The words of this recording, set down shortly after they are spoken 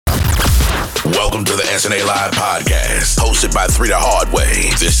Welcome to the SNA Live podcast, hosted by Three the Hard Way.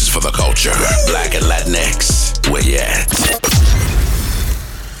 This is for the culture. Black and Latinx. Where you at?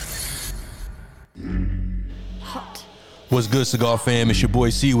 What's good, cigar fam? It's your boy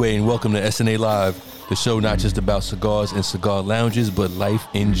Seaway, and welcome to SNA Live, the show not just about cigars and cigar lounges, but life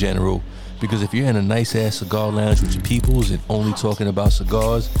in general. Because if you're in a nice-ass cigar lounge with your peoples and only talking about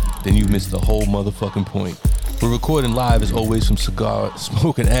cigars, then you missed the whole motherfucking point. We're recording live, as always, from Cigar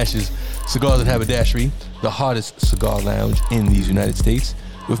Smoke and Ashes, Cigars and Haberdashery, the hottest cigar lounge in these United States.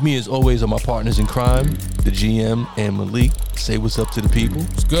 With me, as always, are my partners in crime, the GM and Malik. Say what's up to the people.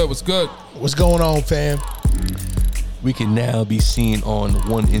 What's good? What's good? What's going on, fam? We can now be seen on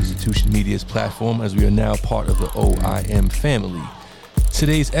One Institution Media's platform, as we are now part of the OIM family.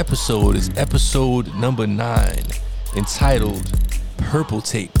 Today's episode is episode number 9, entitled Purple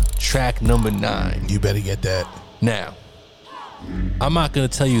Tape, track number 9. You better get that. Now, I'm not going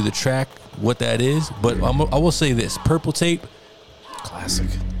to tell you the track, what that is, but I will say this. Purple Tape, Classic.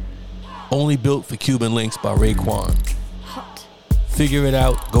 only built for Cuban links by Raekwon. Figure it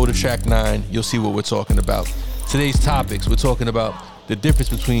out. Go to track 9. You'll see what we're talking about. Today's topics, we're talking about the difference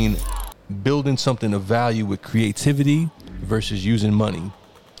between building something of value with creativity versus using money.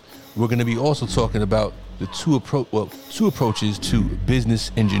 We're going to be also talking about the two approaches to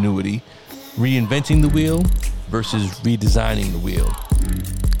business ingenuity, reinventing the wheel versus redesigning the wheel.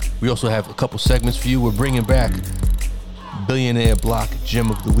 We also have a couple segments for you. We're bringing back Billionaire Block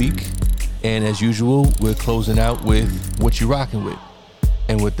Gem of the Week. And as usual, we're closing out with what you rocking with.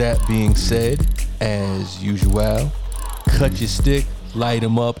 And with that being said, as usual, cut your stick, light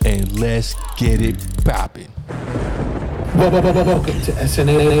them up, and let's get it popping. Welcome to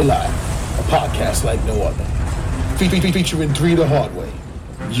SNA Live, a podcast like no other. Featuring Three the Hard Way.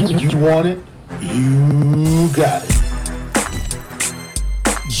 You want it, you got it.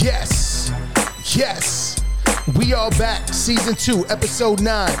 Yes, we are back. Season 2, episode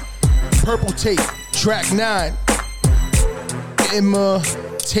 9. Purple Tape, track 9.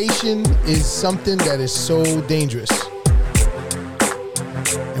 Imitation is something that is so dangerous.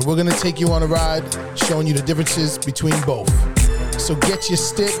 And we're gonna take you on a ride showing you the differences between both. So get your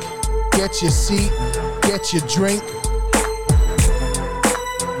stick, get your seat, get your drink,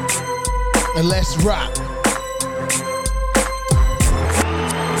 and let's rock.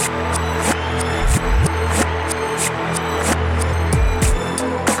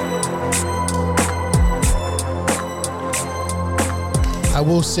 I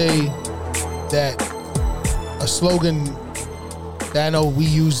will say that a slogan that I know we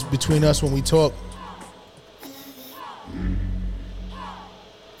use between us when we talk: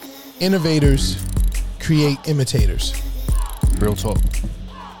 innovators create imitators. Real talk.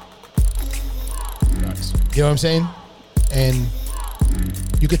 Nice. You know what I'm saying? And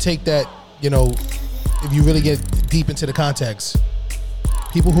you could take that, if you really get deep into the context,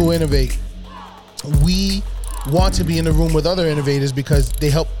 people who innovate, we want to be in the room with other innovators because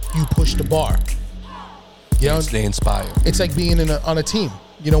they help you push the bar. You know, They inspire. it's like being on a team.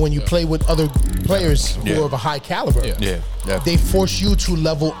 When you play with other players who are of a high caliber, they force you to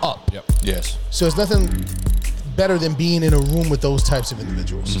level up. Yep. Yes. So it's nothing better than being in a room with those types of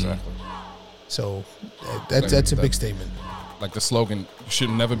individuals. Exactly. So that's a big statement. Like the slogan, you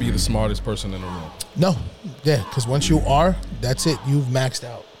should never be the smartest person in the room. No, because once you are, that's it. You've maxed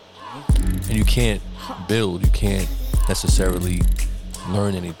out. And you can't build, you can't necessarily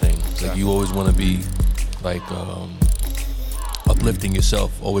learn anything. It's like you always want to be like uplifting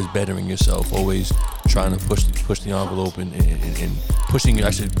yourself, always bettering yourself, always trying to push the envelope and pushing,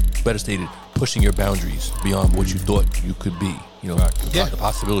 actually better stated, pushing your boundaries beyond what you thought you could be, the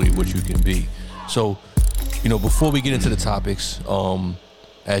possibility of what you can be. So, before we get into the topics,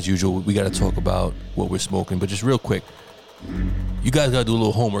 as usual, we got to talk about what we're smoking, but just real quick, you guys got to do a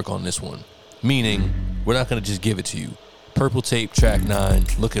little homework on this one. Meaning, we're not going to just give it to you. Purple Tape, track 9.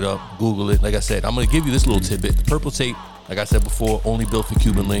 Look it up. Google it. Like I said, I'm going to give you this little tidbit. The Purple Tape, like I said before, only built for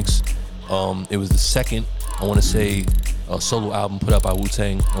Cuban links. It was the second, I want to say, solo album put out by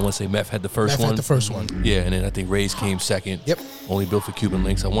Wu-Tang. I want to say Meth had the first one. Meth had the first one. Yeah, and then I think Ray's came second. Yep. Only built for Cuban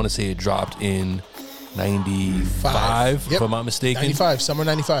links. I want to say it dropped in 95, if I'm not mistaken. 95, summer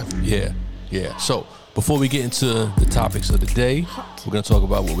 95. Yeah. So, before we get into the topics of the day, we're going to talk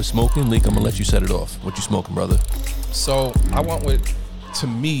about what we're smoking. Leak, I'm going to let you set it off. What you smoking, brother? So I went with, to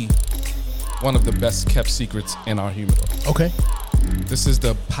me, one of the best kept secrets in our humidor. Okay. This is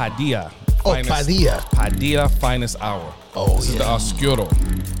the Padilla. Padilla Finest Hour. This is the Oscuro.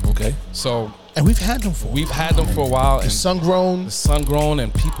 Okay. So. And we've had them for a while. The sun-grown,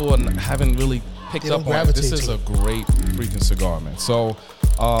 and people haven't really picked up on it. This is a great freaking cigar, man. So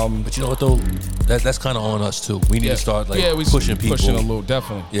But you know what though, that's kind of on us too. We need to start we pushing people, pushing a little,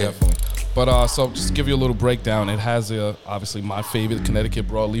 definitely. But so just to give you a little breakdown, it has obviously my favorite Connecticut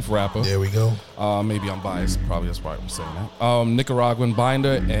broadleaf wrapper. There we go. Maybe I'm biased. Probably that's why I'm saying that. Nicaraguan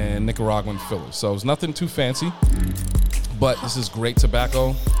binder and Nicaraguan filler. So it's nothing too fancy, but this is great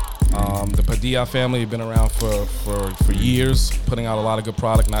tobacco. The Padilla family have been around for years, putting out a lot of good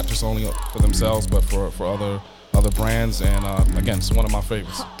product, not just only for themselves, but for other brands. And again, it's one of my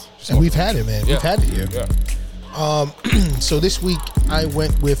favorites. And we've had it, man. Yeah. We've had it here. Yeah. So this week I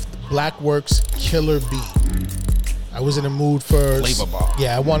went with Blackworks Killer B. I was in the mood for Flavor bar.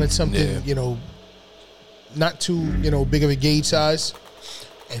 Yeah, I wanted something, not too, big of a gauge size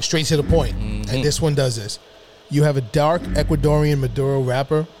and straight to the point. And this one does this. You have a dark Ecuadorian Maduro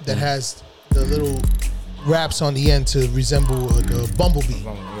wrapper that has the little wraps on the end to resemble like a bumblebee.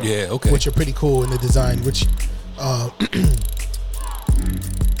 Yeah, okay. Which are pretty cool in the design, which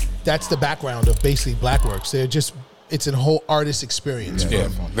that's the background of basically Blackworks. It's a whole artist experience. Yeah,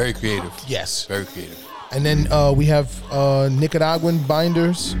 very creative. Yes. Very creative. And then we have Nicaraguan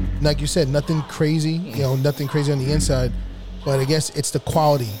binders. Like you said, nothing crazy, nothing crazy on the inside. But I guess it's the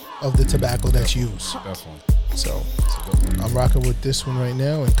quality of the tobacco that's used. Definitely. So I'm rocking with this one right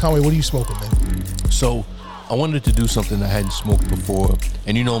now. And Conway, what are you smoking, man? So I wanted to do something I hadn't smoked before.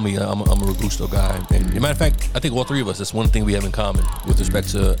 And you know me, I'm a Robusto guy. And as a matter of fact, I think all three of us, that's one thing we have in common with respect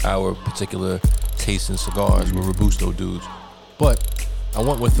to our particular taste in cigars. We're Robusto dudes. But I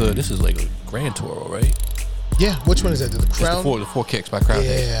went with, this is like a Grand Toro, right? Yeah, which one is that? The Crown? It's the four Kicks by Crown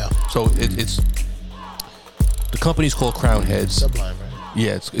Heads. Yeah. So it's, the company's called Crown Heads. Sublime, right?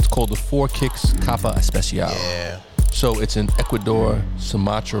 Yeah, it's called the 4 Kicks Capa Especial. Yeah. So it's an Ecuador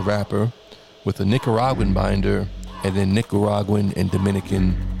Sumatra wrapper with a Nicaraguan binder and then Nicaraguan and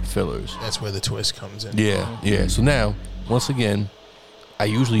Dominican fillers. That's where the twist comes in. Yeah. So now, once again, I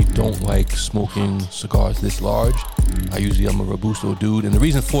usually don't like smoking cigars this large. I'm a Robusto dude. And the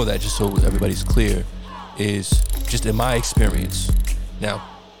reason for that, just so everybody's clear, is just in my experience. Now,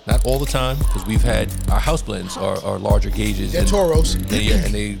 not all the time, because we've had our house blends are larger gauges. They're Toros. And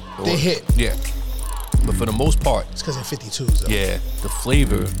they hit. Yeah. But for the most part, it's because they're 52s, though. Yeah, the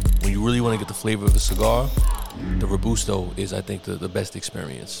flavor, when you really want to get the flavor of a cigar, the Robusto is, I think, the best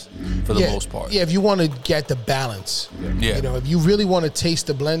experience for the most part. Yeah, if you want to get the balance. Yeah. If you really want to taste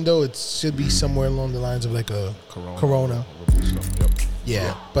the blend, though, it should be somewhere along the lines of like a Corona. Robusto. Yep.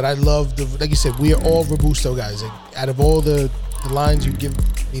 Yeah, but I love like you said, we are all Robusto guys. Like, out of all the lines you give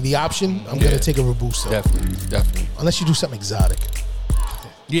me the option, I'm going to take a Robusto. Definitely. Unless you do something exotic.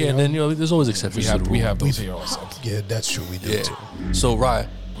 Yeah, and then there's always exceptions to the rule. We have those here also. Yeah, that's true. We do too. So, Rye,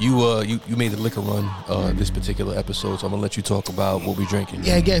 you made the liquor run this particular episode, so I'm gonna let you talk about what we're drinking.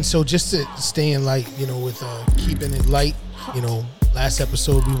 Yeah, again, so just to stay in light, with keeping it light. Last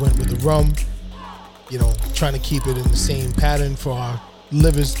episode we went with the rum. Trying to keep it in the same pattern for our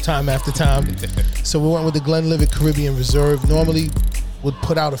livers time after time. So we went with the Glenlivet Caribbean Reserve. Normally would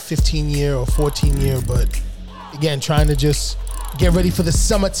put out a 15-year or 14-year, but again, trying to just get ready for the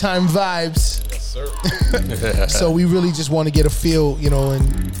summertime vibes. Yes, sir. So we really just want to get a feel,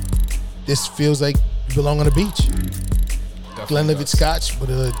 and this feels like you belong on the beach. Definitely Glenlivet Scotch, but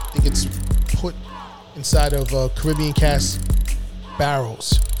I think it's put inside of Caribbean cask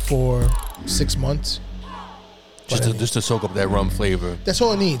barrels for 6 months. Just to soak up that rum flavor. That's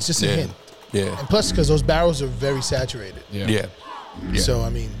all it needs, just a hint. Yeah. And plus, because those barrels are very saturated. Yeah. So,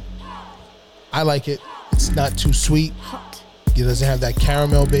 I like it. It's not too sweet. It doesn't have that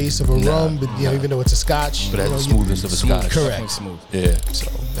caramel base of a rum, but even though it's a Scotch, but it has the smoothness of a Scotch. Correct. Smooth. Yeah. So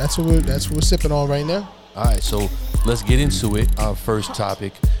that's what we're sipping on right now. All right, so let's get into it. Our first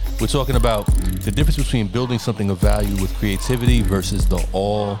topic, we're talking about the difference between building something of value with creativity versus the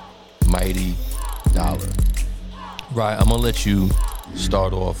almighty dollar. Right, I'm gonna let you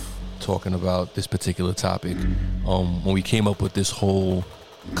start off talking about this particular topic. When we came up with this whole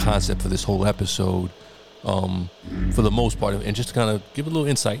concept for this whole episode, for the most part, and just to kind of give a little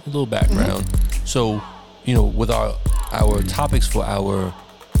insight, a little background. Mm-hmm. So, with our topics for our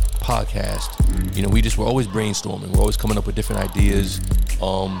podcast, we're always brainstorming. We're always coming up with different ideas.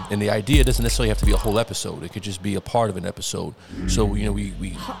 And the idea doesn't necessarily have to be a whole episode. It could just be a part of an episode. So, we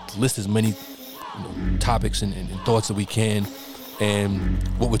list as many topics and thoughts that we can. And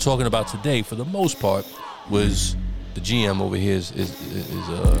what we're talking about today, for the most part, was the GM over here is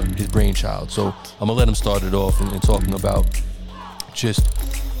his brainchild. So I'm gonna let him start it off and talking about just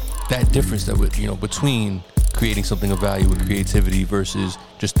that difference that between creating something of value with creativity versus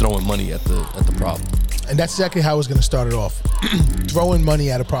just throwing money at the problem. And that's exactly how I was gonna start it off. Throwing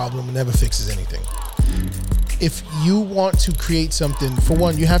money at a problem never fixes anything. if you want to create something, for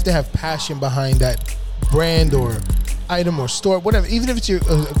one, you have to have passion behind that brand or item or store, whatever. Even if it's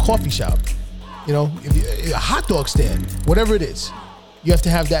a coffee shop, you know, a hot dog stand, whatever it is, you have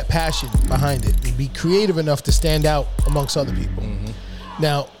to have that passion behind it and be creative enough to stand out amongst other people.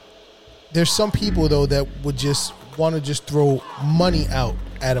 Now, there's some people though that would just want to just throw money out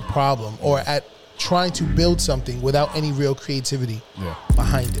at a problem or at trying to build something without any real creativity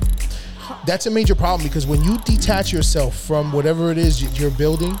behind it. That's a major problem, because when you detach yourself from whatever it is you're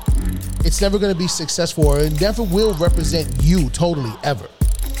building, it's never going to be successful, or it never will represent you totally ever.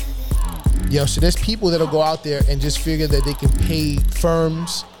 You know, so there's people that'll go out there and just figure that they can pay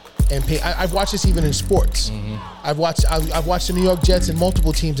firms and pay. I've watched this even in sports. I've watched the New York Jets and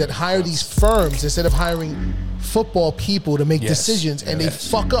multiple teams that hire these firms instead of hiring football people to make decisions, and they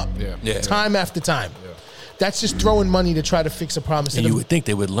fuck up time after time. That's just throwing money to try to fix a problem. And you would think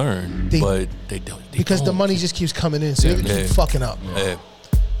they would learn, but they don't. Because the money just keeps coming in, so they keep fucking up.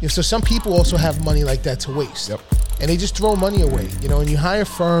 So some people also have money like that to waste. And they just throw money away, you know, and you hire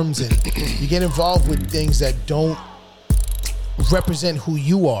firms and you get involved with things that don't represent who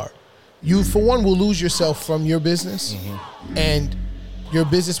you are. You, for one, will lose yourself from your business, and your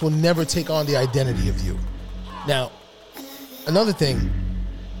business will never take on the identity of you. Now, another thing,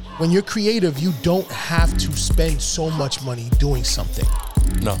 when you're creative, you don't have to spend so much money doing something.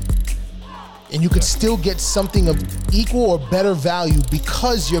 No. And you could still get something of equal or better value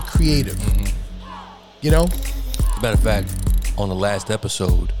because you're creative. You know? As a matter of fact, on the last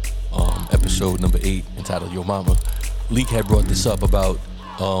episode, episode number 8, entitled Yo Mama, Leak had brought this up about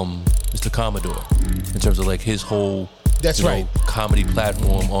Mr. Commodore in terms of like his whole comedy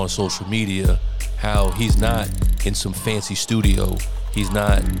platform on social media, how he's not in some fancy studio. He's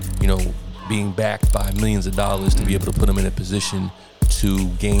not, you know, being backed by millions of dollars to be able to put him in a position to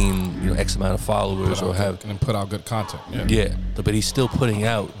gain, you know, X amount of followers or have and put out good content. But he's still putting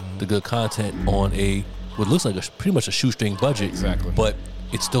out the good content on what looks like pretty much a shoestring budget. Exactly. But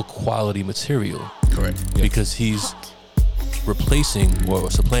it's still quality material. Correct. Because he's replacing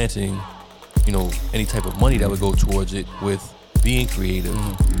or supplanting, you know, any type of money that would go towards it with being creative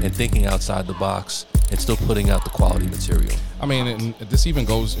and thinking outside the box and still putting out the quality material. I mean, and this even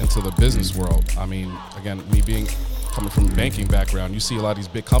goes into the business world. I mean, again, coming from a banking background, you see a lot of these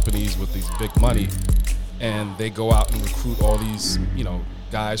big companies with these big money, and they go out and recruit all these, you know,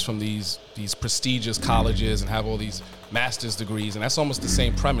 guys from these prestigious colleges and have all these master's degrees, and that's almost the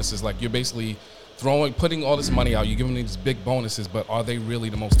same premise. Is like you're basically putting all this money out, you're giving them these big bonuses, but are they really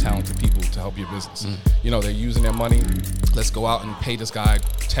the most talented people to help your business? You know, they're using their money. Let's go out and pay this guy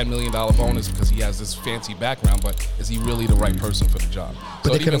 $10 million bonus because he has this fancy background, but is he really the right person for the job?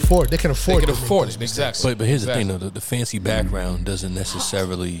 But so they can afford it, exactly. But here's the thing though, the fancy background doesn't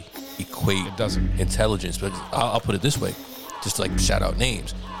necessarily equate intelligence. But I'll put it this way, just to like shout out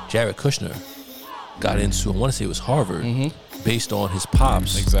names. Jared Kushner got into, I want to say it was Harvard, based on his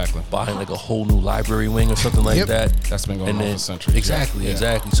pops buying like a whole new library wing or something like that. That's been going on for centuries.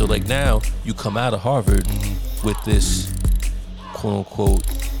 Exactly. So like now you come out of Harvard with this quote unquote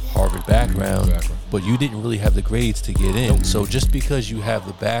Harvard background, but you didn't really have the grades to get in. So just because you have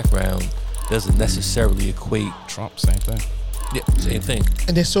the background doesn't necessarily equate. Trump, same thing. Yeah, same thing.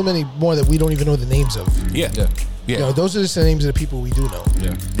 And there's so many more that we don't even know the names of. Yeah. You know, those are just the names of the people we do know.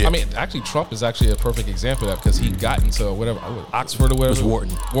 I mean, actually, Trump is actually a perfect example of that because he got into Oxford or whatever. It was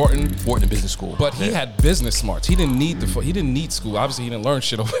Wharton Business School. But he had business smarts. He didn't need school. Obviously, he didn't learn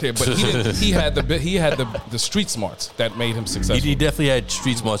shit over there. But he had the street smarts that made him successful. He definitely had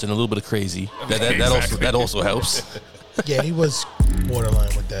street smarts and a little bit of crazy. That also helps. Yeah, he was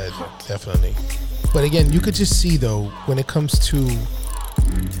borderline with that, definitely. But again, you could just see though when it comes to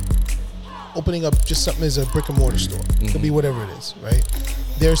opening up just something as a brick and mortar store. It could be whatever it is, right?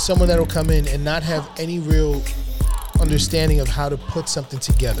 There's someone that'll come in and not have any real understanding of how to put something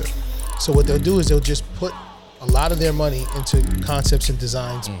together. So what they'll do is they'll just put a lot of their money into concepts and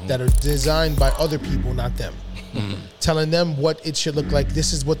designs that are designed by other people, not them. Telling them what it should look like.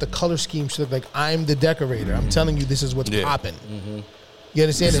 This is what the color scheme should look like. I'm the decorator. I'm telling you this is what's popping. You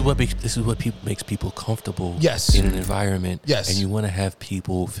understand? This is what makes people comfortable in an environment. Yes. And you want to have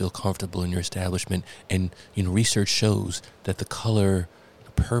people feel comfortable in your establishment. And research shows that the color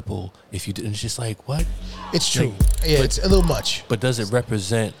purple, if you didn't, it's just like what? It's true. It's a little much. But does it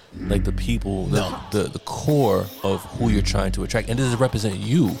represent like the people, the core of who you're trying to attract? And does it represent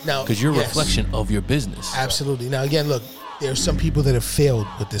you? Because you're a reflection of your business. Absolutely. Now again, look, there's some people that have failed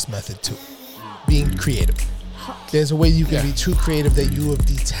with this method too. Being creative. There's a way you can be too creative that you have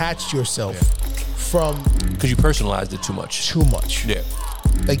detached yourself from. Because you personalized it too much. Too much. Yeah.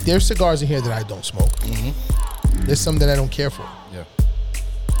 Like there's cigars in here that I don't smoke. There's some that I don't care for. Yeah.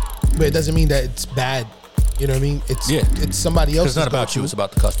 But it doesn't mean that it's bad. You know what I mean? It's somebody else. It's not about you. It's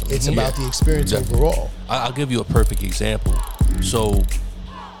about the customer. It's about the experience overall. I'll give you a perfect example. So,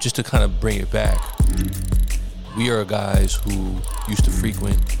 just to kind of bring it back, we are guys who used to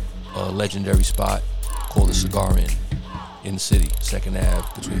frequent a legendary spot called the Cigar Inn in the city, 2nd Ave,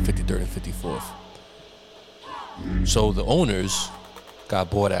 between 53rd and 54th. So the owners got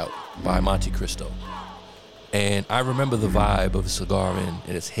bought out by Monte Cristo. And I remember the vibe of the Cigar Inn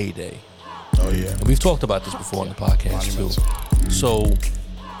in its heyday. Oh, yeah. And we've talked about this before on the podcast, too. So,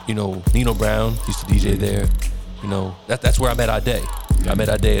 Nino Brown used to DJ there. That's where I met Ade. I met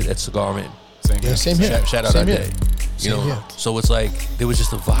Ade at Cigar Inn. Same here. Shout out Ade. So it's like there was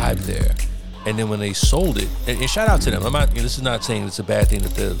just a vibe there. And then when they sold it, and shout out to them. I'm not. This is not saying it's a bad thing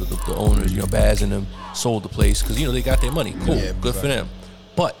that the owners, Baz and them, sold the place because they got their money. Cool, good for them.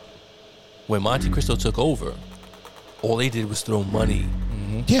 But when Monte Cristo took over, all they did was throw money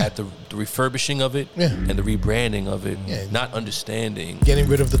at the refurbishing of it and the rebranding of it, not understanding, getting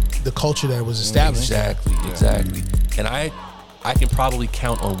rid of the culture that was established. Exactly. And I can probably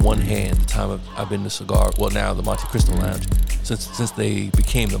count on one hand the time I've been to now the Monte Cristo Lounge, since they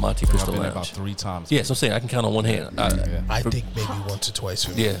became the Monte Cristo Lounge. About 3 times. Yeah, so I'm saying I can count on one hand. I think maybe once or twice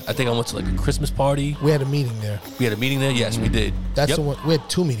for me. Yeah, I think I went to like a Christmas party. We had a meeting there. Yes, we did. That's the one. We had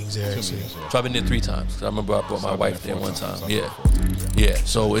 2 meetings there, actually. So I've been there 3 times. I remember I brought my wife there one time. Yeah.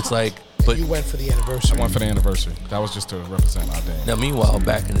 So it's like, but you went for the anniversary. I went for the anniversary. That was just to represent our day. Now, meanwhile,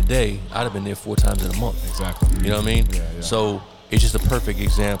 back in the day, I'd have been there 4 times in a month. Exactly. You know what I mean? Yeah. So it's just a perfect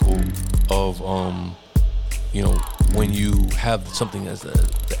example of, when you have something as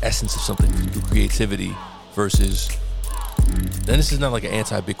the essence of something through creativity versus. Then this is not like an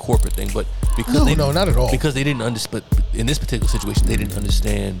anti-big corporate thing, but because no, not at all. Because they didn't understand. But in this particular situation, they didn't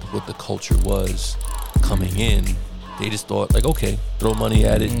understand what the culture was coming in. They just thought like, okay, throw money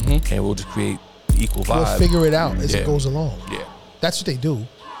at it, and we'll just create the equal vibe. We'll figure it out as it goes along. Yeah, that's what they do.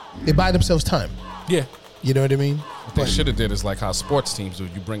 They buy themselves time. Yeah, you know what I mean. What they should have did is like how sports teams do.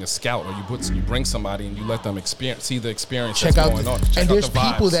 You bring a scout, or you bring somebody and you let them see the experience Check that's out going on. And there's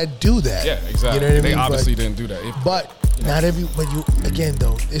people that do that. Yeah, exactly. You know what I mean? They obviously didn't do that. Not every. But you again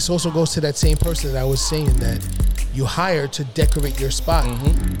though. This also goes to that same person that I was saying that you hire to decorate your spot.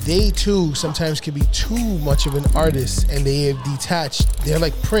 They too sometimes can be too much of an artist, and they have detached. They're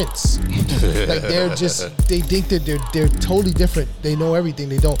like Prince. Like they think that they're totally different. They know everything.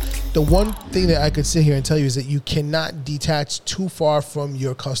 They don't. The one thing that I could sit here and tell you is that you cannot detach too far from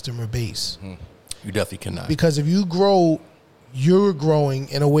your customer base. You definitely cannot. Because if you grow, you're growing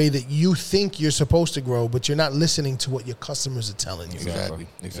in a way that you think you're supposed to grow, but you're not listening to what your customers are telling you. Exactly.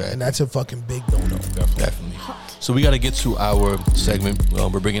 And that's a fucking big no-no. Definitely. So we got to get to our segment.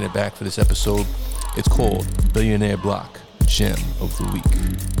 We're bringing it back for this episode. It's called Billionaire Block Gem of the Week.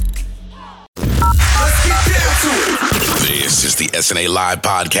 Let's get down to it. This is the SNA Live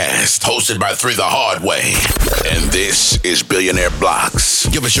podcast, hosted by 3 the Hard Way. And this is Billionaire Blocks.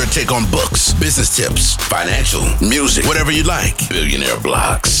 Give us your take on books, business tips, financial, music, whatever you like. Billionaire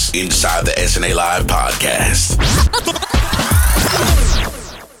Blocks, inside the SNA Live podcast.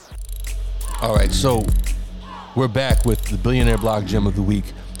 All right, so we're back with the Billionaire Block Gem of the Week.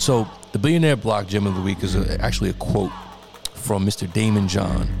 So the Billionaire Block Gem of the Week is actually a quote from Mr. Damon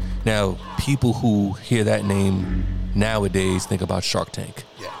John. Now, people who hear that name nowadays think about Shark Tank.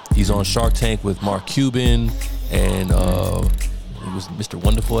 Yeah. He's on Shark Tank with Mark Cuban and it was Mr.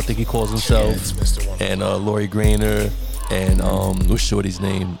 Wonderful, I think he calls himself. Yeah, it's Mr. Wonderful. And Lori Grainer and what's Shorty's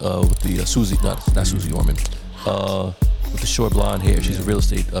name with the Susie, not Susie Orman. With the short blonde hair. She's a real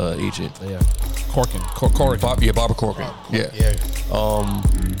estate agent. Yeah. Corkin. Barbara Corkin. Yeah.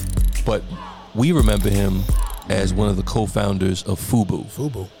 But we remember him as one of the co-founders of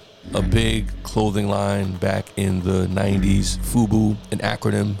FUBU. A big clothing line back in the 90s. FUBU, an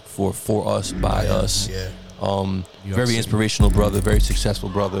acronym for us, by us. Yeah. Very inspirational brother, very successful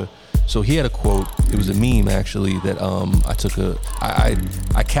brother. So he had a quote. It was a meme actually that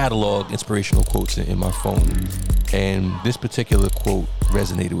I catalog inspirational quotes in my phone, and this particular quote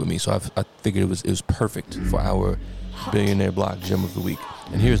resonated with me. So I figured it was perfect for our Billionaire Block Gem of the Week.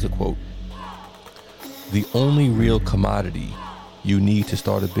 And here's the quote: "The only real commodity you need to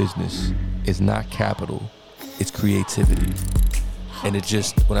start a business is not capital, it's creativity." And it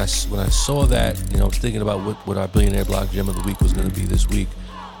just, when I saw that, I was thinking about what our Billionaire Block Gem of the Week was going to be this week.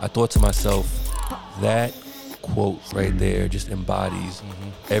 I thought to myself, that quote right there just embodies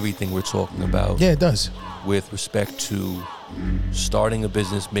everything we're talking about. Yeah, it does. With respect to starting a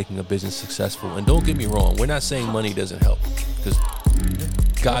business, making a business successful. And don't get me wrong, we're not saying money doesn't help, because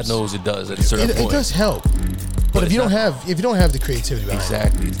God knows it does at a certain point. It does help. But if you don't have the creativity behind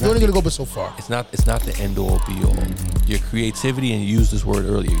exactly, it, you're only gonna go but so far. It's not the end all be all. Your creativity, and you used this word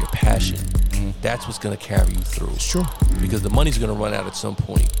earlier, your passion. That's what's gonna carry you through. It's true. Because the money's gonna run out at some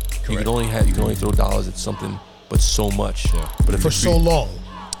point. You can only throw dollars at something, but so much. Yeah. But if for so long.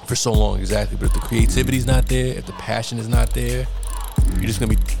 For so long, exactly. But if the creativity's not there, if the passion is not there, you're just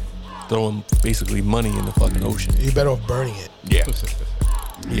gonna be throwing basically money in the fucking ocean. You're better off burning it. Yeah.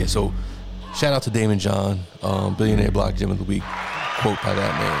 Yeah. So, shout out to Damon John, Billionaire Block Gem of the Week. Quote by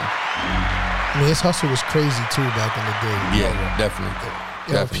that man. I mean, his hustle was crazy too back in the day. Yeah, definitely.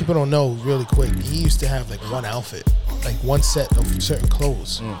 You know, people don't know really quick. He used to have like one outfit, like one set of certain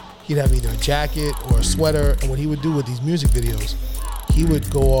clothes. He'd have either a jacket or a sweater. And what he would do with these music videos, he would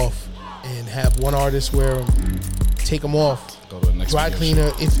go off and have one artist wear them, take them off, go to the next dry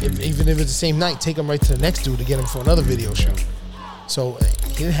cleaner. Even if it's the same night, take them right to the next dude to get him for another video shoot. So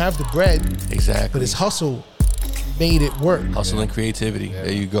he didn't have the bread, exactly, but his hustle made it work. Hustle and creativity. Yeah.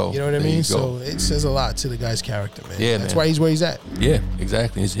 There you go. You know what I mean? So it says a lot to the guy's character, man. Yeah, that's why he's where he's at. Yeah,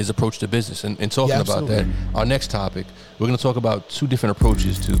 exactly. His approach to business. And talking about that, our next topic, we're going to talk about two different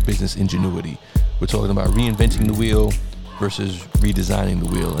approaches to business ingenuity. We're talking about reinventing the wheel versus redesigning the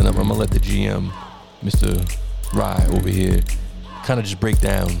wheel. And I'm going to let the GM, Mr. Rye over here, kind of just break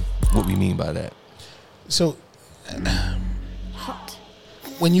down what we mean by that. So,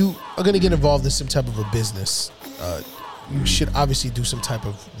 when you are going to get involved in some type of a business, you should obviously do some type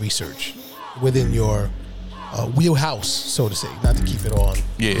of research within your wheelhouse, so to say. Not to keep it on,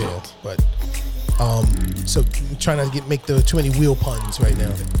 but so I'm trying not to make too many wheel puns right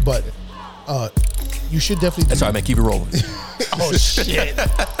now. But you should definitely. That's all right, man. Keep it rolling. Oh shit!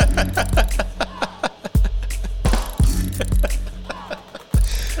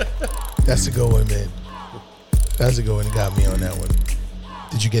 That's a good one, man. That's a good one. It got me on that one.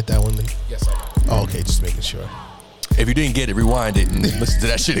 Did you get that one, Lee? Yes, I got it. Oh, okay, just making sure. If you didn't get it, rewind it and listen to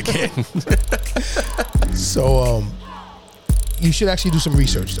that shit again. So, you should actually do some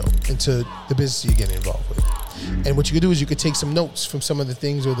research, though, into the business you're getting involved with. And what you could do is you could take some notes from some of the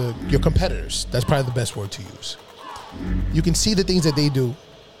things or your competitors. That's probably the best word to use. You can see the things that they do,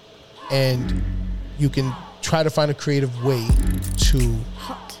 and you can try to find a creative way to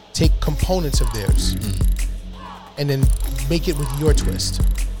take components of theirs and then make it with your twist.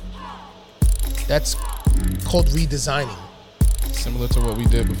 That's called redesigning. Similar to what we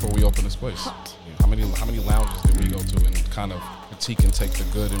did before we opened this place. How many lounges did we go to and kind of critique and take the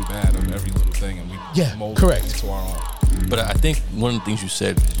good and bad of every little thing, and we mold it into our own. But I think one of the things you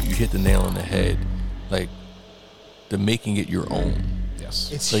said, you hit the nail on the head, like the making it your own.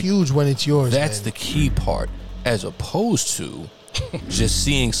 Yes, it's like, huge when it's yours. That's the key part, as opposed to just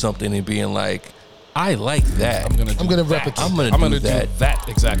seeing something and being like, I like that. I'm gonna replicate. I'm gonna do that.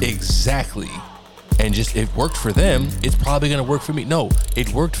 Exactly. And just it worked for them, it's probably gonna work for me. No,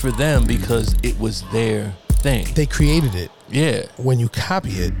 it worked for them because it was their thing. They created it. Yeah. When you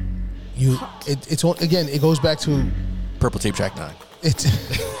copy it, it's again. It goes back to Purple Tape Track 9.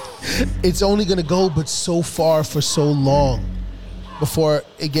 It's only gonna go but so far for so long before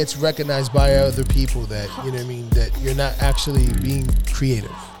it gets recognized by other people that, you know what I mean, that you're not actually being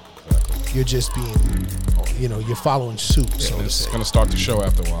creative. Exactly. You're just being, you're following suit. So it's gonna start to show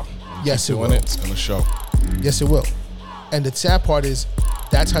after a while. Yes, it will. It's gonna show. Yes, it will. And the sad part is,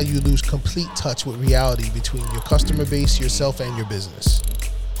 that's how you lose complete touch with reality between your customer base, yourself, and your business.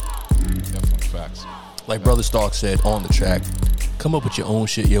 Definitely facts. Like Brother Stark said on the track, come up with your own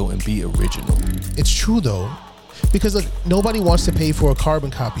shit, yo, and be original. It's true though, because look, nobody wants to pay for a carbon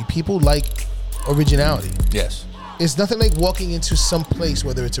copy. People like originality. Yes. It's nothing like walking into some place,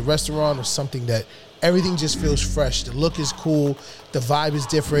 whether it's a restaurant or something, that everything just feels fresh. The look is cool. The vibe is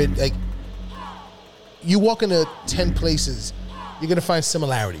different. Like, you walk into 10 places, you're going to find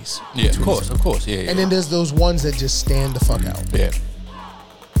similarities. Yeah, of course. Yeah. And then there's those ones that just stand the fuck out. Yeah.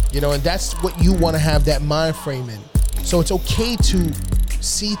 And that's what you want to have that mind frame in. So it's okay to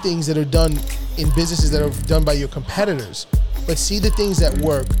see things that are done in businesses that are done by your competitors, but see the things that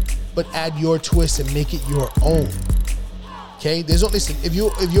work, but add your twist and make it your own. Okay, listen. If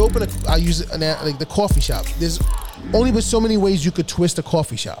you open I use like the coffee shop. There's only but so many ways you could twist a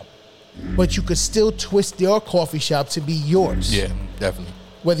coffee shop, but you could still twist your coffee shop to be yours. Yeah, definitely.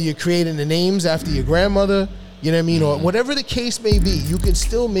 Whether you're creating the names after your grandmother, you know what I mean, or whatever the case may be, you can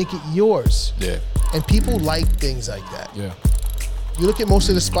still make it yours. Yeah. And people like things like that. Yeah. You look at most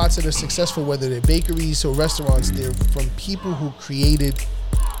of the spots that are successful, whether they're bakeries or restaurants, they're from people who created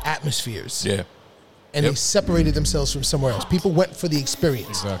atmospheres. Yeah. And they separated themselves from somewhere else. People went for the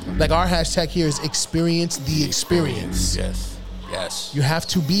experience. Exactly. Like our hashtag here is experience the experience. Yes. Yes. You have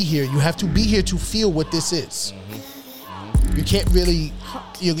to be here. You have to be here to feel what this is. You can't really,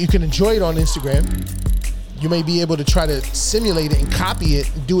 you can enjoy it on Instagram. You may be able to try to simulate it and copy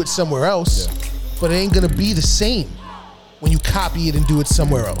it and do it somewhere else, but it ain't gonna be the same when you copy it and do it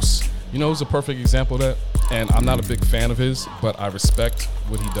somewhere else. You know who's a perfect example of that? And I'm not a big fan of his, but I respect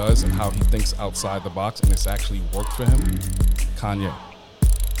what he does and how he thinks outside the box, and it's actually worked for him. Kanye.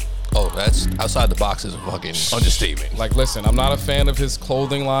 Oh, that's outside the box is a fucking understatement. Like, listen, I'm not a fan of his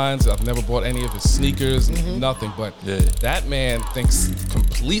clothing lines. I've never bought any of his sneakers, nothing. But that man thinks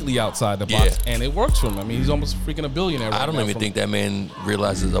completely outside the box, and it works for him. I mean, he's almost freaking a billionaire. I don't even think that man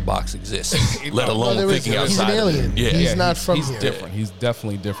realizes a box exists, let alone thinking he's outside. an alien. Yeah, he's not from he's here. Different. He's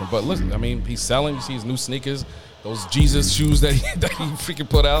definitely different. But listen, I mean, he's selling. You see his new sneakers, those Jesus shoes that he freaking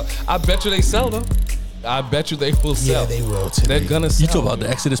put out. I bet you they sell them. I bet you they will sell. Yeah, they will today. They're gonna sell. You talk about the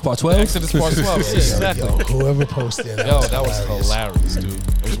Exodus Part 12? Exodus Part 12. Exactly. Yo, whoever posted that. That was hilarious, dude.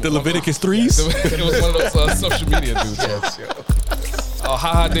 The Leviticus 3s? It was one of those social media dudes. Oh,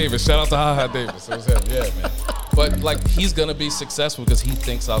 Ha Davis. Shout out to Ha Davis. It was him. Yeah, man. But like, he's gonna be successful because he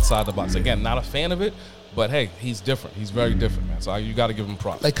thinks outside the box. Again, not a fan of it, but hey, he's different. He's very different, man. So you got to give him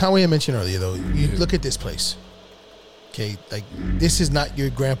props. Like Conway had mentioned earlier, though, you look at this place. Okay, like this is not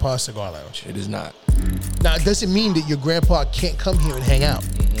your grandpa's cigar lounge. It is not. Now, it doesn't mean that your grandpa can't come here and hang out,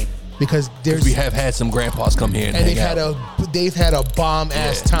 because We have had some grandpas come here and hang out. they've had a bomb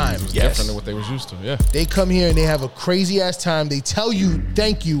ass time. It was different than what they was used to. Yeah. They come here and they have a crazy ass time. They tell you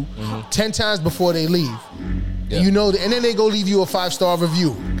thank you 10 times before they leave. Yeah. You know, and then they go leave you a 5-star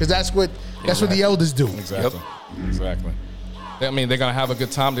review, because that's what the elders do. Exactly. Exactly. I mean, they're gonna have a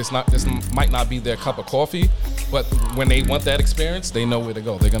good time. This might not be their cup of coffee, but when they want that experience, they know where to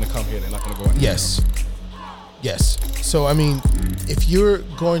go. They're gonna come here. They're not gonna go anywhere else. Yes. So I mean, if you're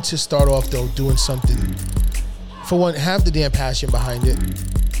going to start off though doing something, for one, have the damn passion behind it.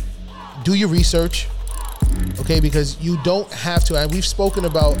 Do your research, okay? Because you don't have to. And we've spoken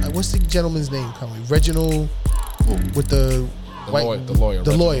about what's the gentleman's name? Reginald, with the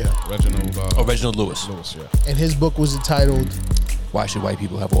lawyer. Reginald Lewis. Yeah. And his book was entitled Why Should White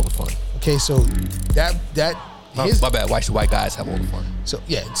People Have All the Fun? Okay, so My bad. Why should white guys have all the fun?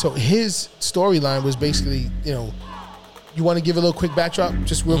 So his storyline was basically, you want to give a little quick backdrop,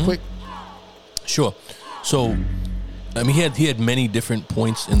 just real quick. Sure. So, I mean, he had many different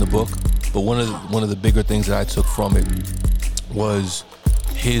points in the book, but one of the bigger things that I took from it was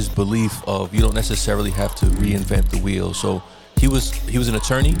his belief of you don't necessarily have to reinvent the wheel. So he was an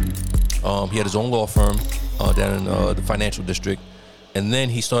attorney. He had his own law firm down in the financial district. And then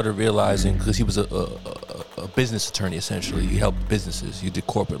he started realizing, because he was a business attorney, essentially. He helped businesses. He did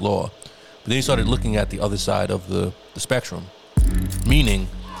corporate law. But then he started looking at the other side of the spectrum. Meaning,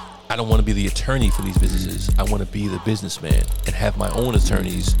 I don't want to be the attorney for these businesses. I want to be the businessman and have my own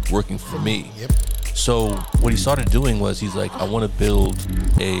attorneys working for me. Yep. So what he started doing was, he's like, I want to build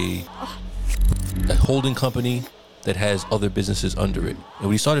a holding company that has other businesses under it. And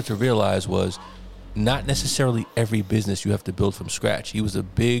what he started to realize was, not necessarily every business you have to build from scratch. He was a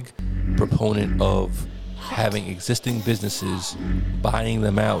big proponent of having existing businesses, buying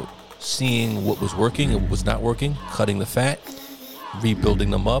them out, seeing what was working and what was not working, cutting the fat,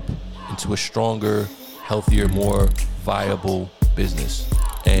 rebuilding them up into a stronger, healthier, more viable business.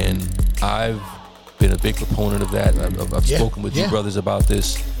 And I've been a big proponent of that. I've spoken with you brothers about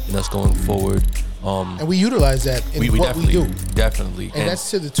this and us going forward. And we utilize that in what we do. Definitely. And that's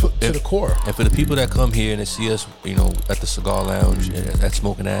to the core. And for the people that come here and they see us, at the cigar lounge at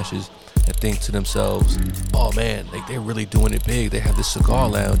Smoking Ashes, and think to themselves, oh man, like they're really doing it big. They have this cigar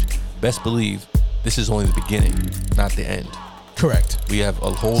lounge. Best believe this is only the beginning, not the end. Correct. We have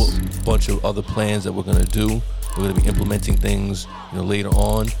a whole bunch of other plans that we're gonna do. We're gonna be implementing things, later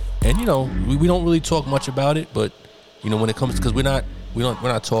on. And we don't really talk much about it, but when it comes, because we're not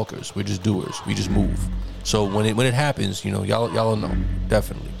talkers. We're just doers. We just move. So when it happens, y'all know,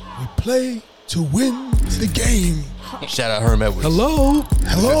 definitely. We play to win the game. Shout out Herm Edwards. Hello.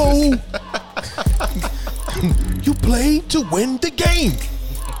 You play to win the game.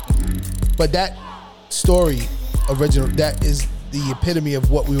 But that story, original, that is the epitome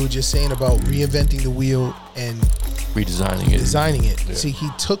of what we were just saying about reinventing the wheel and redesigning it. Yeah. See, he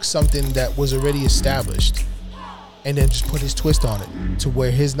took something that was already established and then just put his twist on it to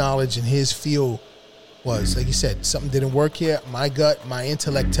where his knowledge and his feel was. Like you said, something didn't work here. My gut, my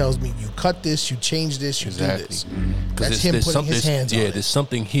intellect tells me you cut this, you change this, you do this. That's him putting his hands on it. Yeah, there's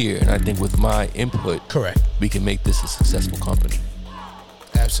something here, and I think with my input, correct, we can make this a successful company.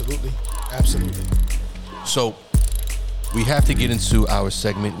 Absolutely. So we have to get into our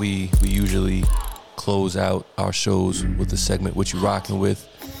segment we usually close out our shows with the segment "What You Rocking With."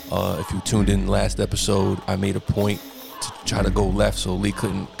 If you tuned in last episode, I made a point to try to go left so Lee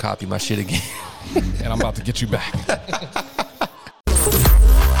couldn't copy my shit again. And I'm about to get you back.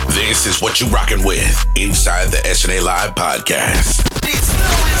 This is What You Rocking With inside the SNA Live podcast. It's no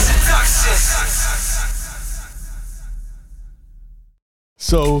introduction.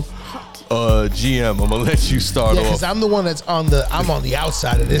 So, GM, I'm gonna let you start Yeah, off. because I'm the one that's on the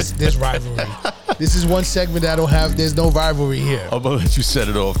outside of this rivalry. This is one segment that I don't have. There's no rivalry here. I'm gonna let you set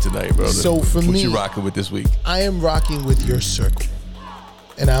it off tonight, brother. So for what me, you rocking with this week? I am rocking with your circle,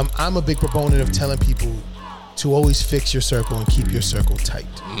 and I'm a big proponent of telling people to always fix your circle and keep your circle tight.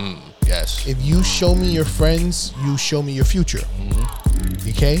 Yes. If you show me your friends, you show me your future.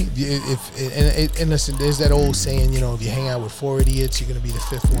 Okay? And listen, there's that old saying, if you hang out with 4 idiots, you're going to be the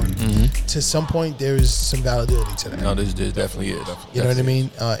 5th one. To some point, there is some validity to that. No, there definitely is. You know what I mean?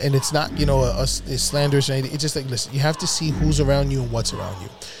 And it's not, it's slanderous or anything. It's just like, listen, you have to see who's around you and what's around you.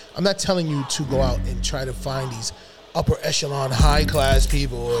 I'm not telling you to go out and try to find these upper echelon, high class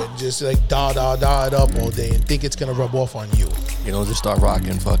people and just like it up all day and think it's gonna rub off on you. Just start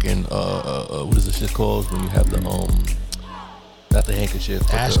rocking fucking what is this shit called when you have the not the handkerchief,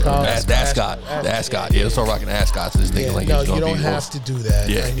 Ascot. The ascot. Yeah, let's start rocking ascots. This thing like no, you don't have to do that.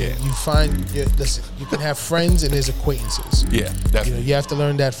 Yeah, and yeah. Listen, you can have friends and there's acquaintances. Yeah, definitely. You have to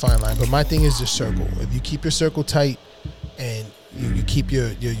learn that fine line. But my thing is the circle. If you keep your circle tight and you keep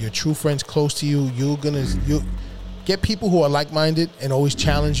your true friends close to you, you'll get people who are like-minded and always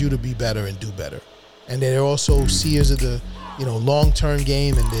challenge you to be better and do better. And they're also seers of the, long-term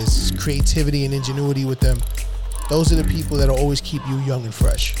game, and there's creativity and ingenuity with them. Those are the people that'll always keep you young and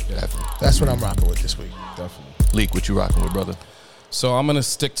fresh. Definitely. That's what I'm rocking with this week. Definitely. Leak, what you rocking with, brother? So I'm going to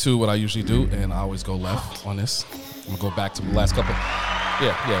stick to what I usually do, and I always go left on this. I'm going to go back to the last couple.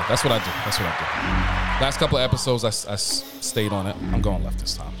 Yeah, that's what I do. Last couple of episodes, I stayed on it. I'm going left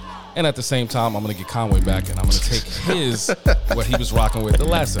this time. And at the same time, I'm going to get Conway back, and I'm going to take what he was rocking with the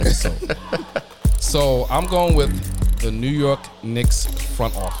last episode. So I'm going with the New York Knicks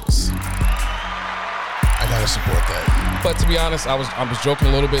front office. I got to support that. But to be honest, I was joking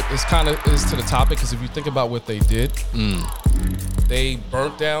a little bit. It's kind of is to the topic, because if you think about what they did, they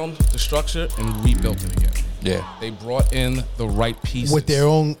burnt down the structure and rebuilt it again. Yeah. They brought in the right pieces. With their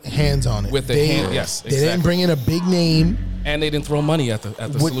own hands on it. With their hands, yes, They didn't bring in a big name. And they didn't throw money at the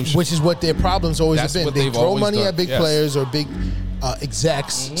solution. Which is what their problems always That's have what been. They they've throw always money done, at big yes. players or big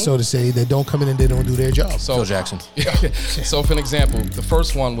execs, so to say, that don't come in and they don't do their job. So, Phil Jackson. So for an example, the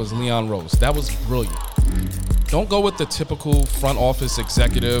first one was Leon Rose. That was brilliant. Don't go with the typical front office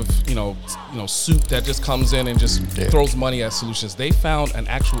executive, suit that just comes in and just throws money at solutions. They found an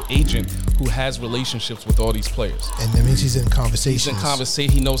actual agent who has relationships with all these players. And that means he's in conversations. He's in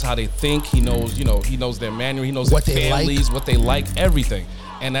conversation. He knows how they think. He knows, he knows their manual. He knows What their they families, like. what they like, everything.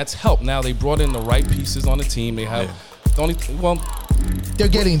 And that's helped. Now they brought in the right pieces on the team. They have They're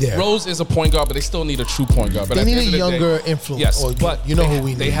getting there. Rose is a point guard, but they still need a true point guard. But They at need the end a of the younger day, influence. Yes, or but who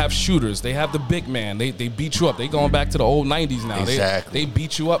we need. They have shooters. They have the big man. They beat you up. They going back to the old 90s now. Exactly. They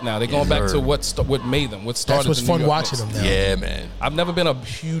beat you up now. They going back to what made them, what started. That's what's the fun New York watching Knicks. them now. Yeah, man. I've never been a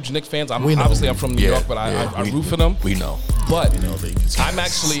huge Knicks fan. We know. Obviously I'm from New York, but I root for them. We know. But League.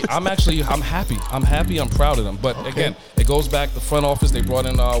 I'm happy. I'm proud of them. But again, it goes back the front office. They brought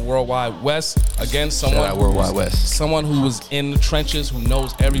in Worldwide West. Again, Shout out Worldwide West. Someone who was in the trenches, who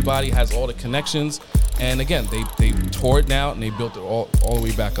knows everybody, has all the connections. And again, they tore it down and they built it all the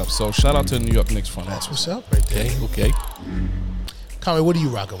way back up. So shout out to the New York Knicks front That's office. what's up right there. Okay. Conway, what are you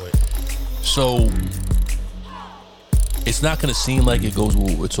rocking with? So it's not gonna seem like it goes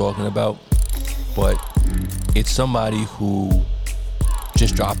with what we're talking about, but it's somebody who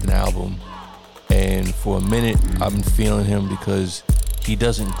just dropped an album, and for a minute I've been feeling him because he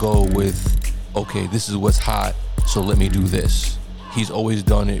doesn't go with, okay, this is what's hot, so let me do this. He's always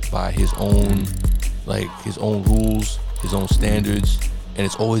done it by his own rules, his own standards, and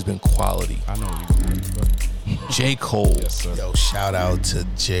it's always been quality. I know what you're going to do. J. Cole. Yes, sir. Yo, shout out to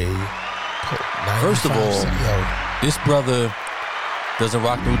J. Cole. First of all, 95%. this brother doesn't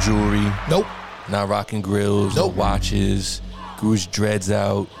rock no jewelry. Nope. Not rocking grills, Nope. no watches, grew his dreads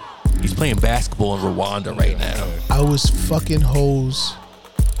out. He's playing basketball in Rwanda right now. I was fucking hoes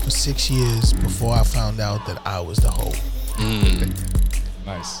for 6 years before I found out that I was the hoe.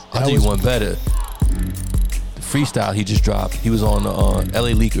 Nice. I'll tell you one better. The freestyle he just dropped, he was on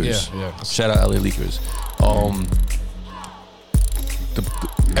LA Leakers. Yeah. Shout out LA Leakers.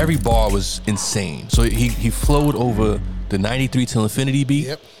 Every bar was insane. So he flowed over the 93 Till Infinity beat,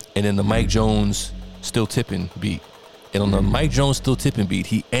 Yep. and then the Mike Jones Still Tipping beat. And on the Mike Jones Still Tipping beat,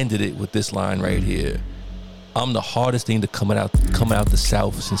 he ended it with this line right here. I'm the hardest thing to come out the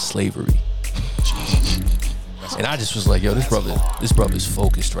South since slavery. And I just was like, yo, this brother's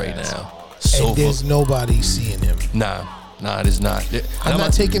focused right now. So And there's nobody seeing him. Nah, it is not. I'm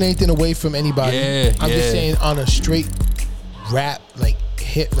not taking anything away from anybody. I'm just saying on a straight rap, like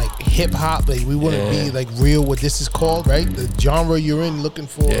hip hop, like we wouldn't be like real what this is called, right? The genre you're in looking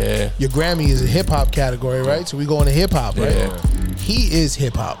for your Grammy is a hip hop category, right? So we go into hip hop, right? He is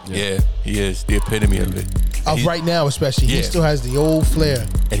hip hop. Yeah, he is the epitome of it. Right now, especially, he still has the old flair.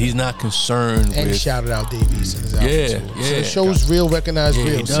 And he's not concerned and with... shouted out Dave East in his album too. So it shows real, recognize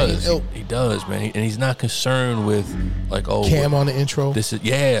real. He does. He does, man. And he's not concerned with like, Cam on the intro. This is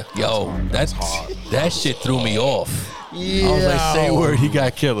that's hard. That shit threw me off. Yeah. I was like, say a word, he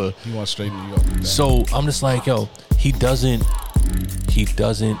got killer. He went straight to New York. So I'm just like, yo, he doesn't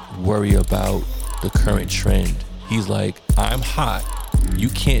worry about the current trend. He's like, I'm hot. You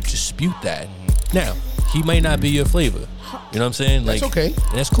can't dispute that. Now, he may not be your flavor. You know what I'm saying? Like, that's okay.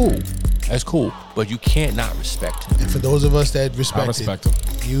 And that's cool. That's cool. But you can't not respect him. And for those of us that respect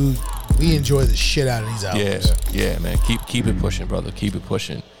him, we enjoy the shit out of these albums. Yeah, man. Keep it pushing, brother. Keep it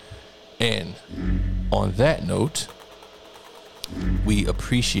pushing. And on that note, we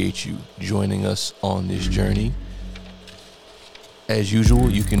appreciate you joining us on this journey. As usual,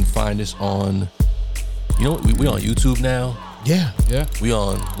 you can find us on, we on YouTube now. Yeah. We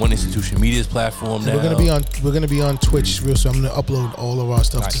on One Institution Media's platform now. We're gonna be on Twitch real soon. I'm gonna upload all of our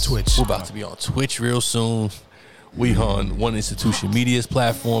stuff to Twitch. We're about to be on Twitch real soon. We on One Institution Media's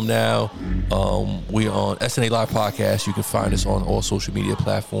platform now. We on SNA Live Podcast. You can find us on all social media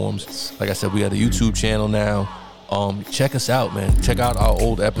platforms. Like I said, we got a YouTube channel now. Check us out, man. Check out our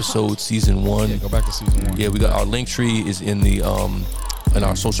old episodes, season 1. Yeah, go back to season 1. Yeah, we got our link tree is in the in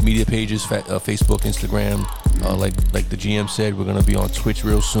our social media pages, Facebook, Instagram. Like the GM said, we're gonna be on Twitch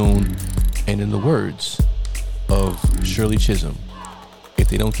real soon. And in the words of Shirley Chisholm, if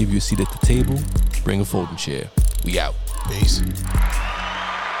they don't give you a seat at the table, bring a folding chair. We out. Peace.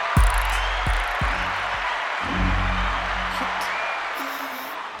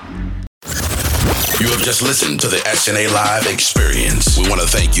 You have just listened to the SNA Live experience. We want to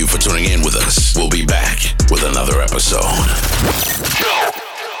thank you for tuning in with us. We'll be back with another episode.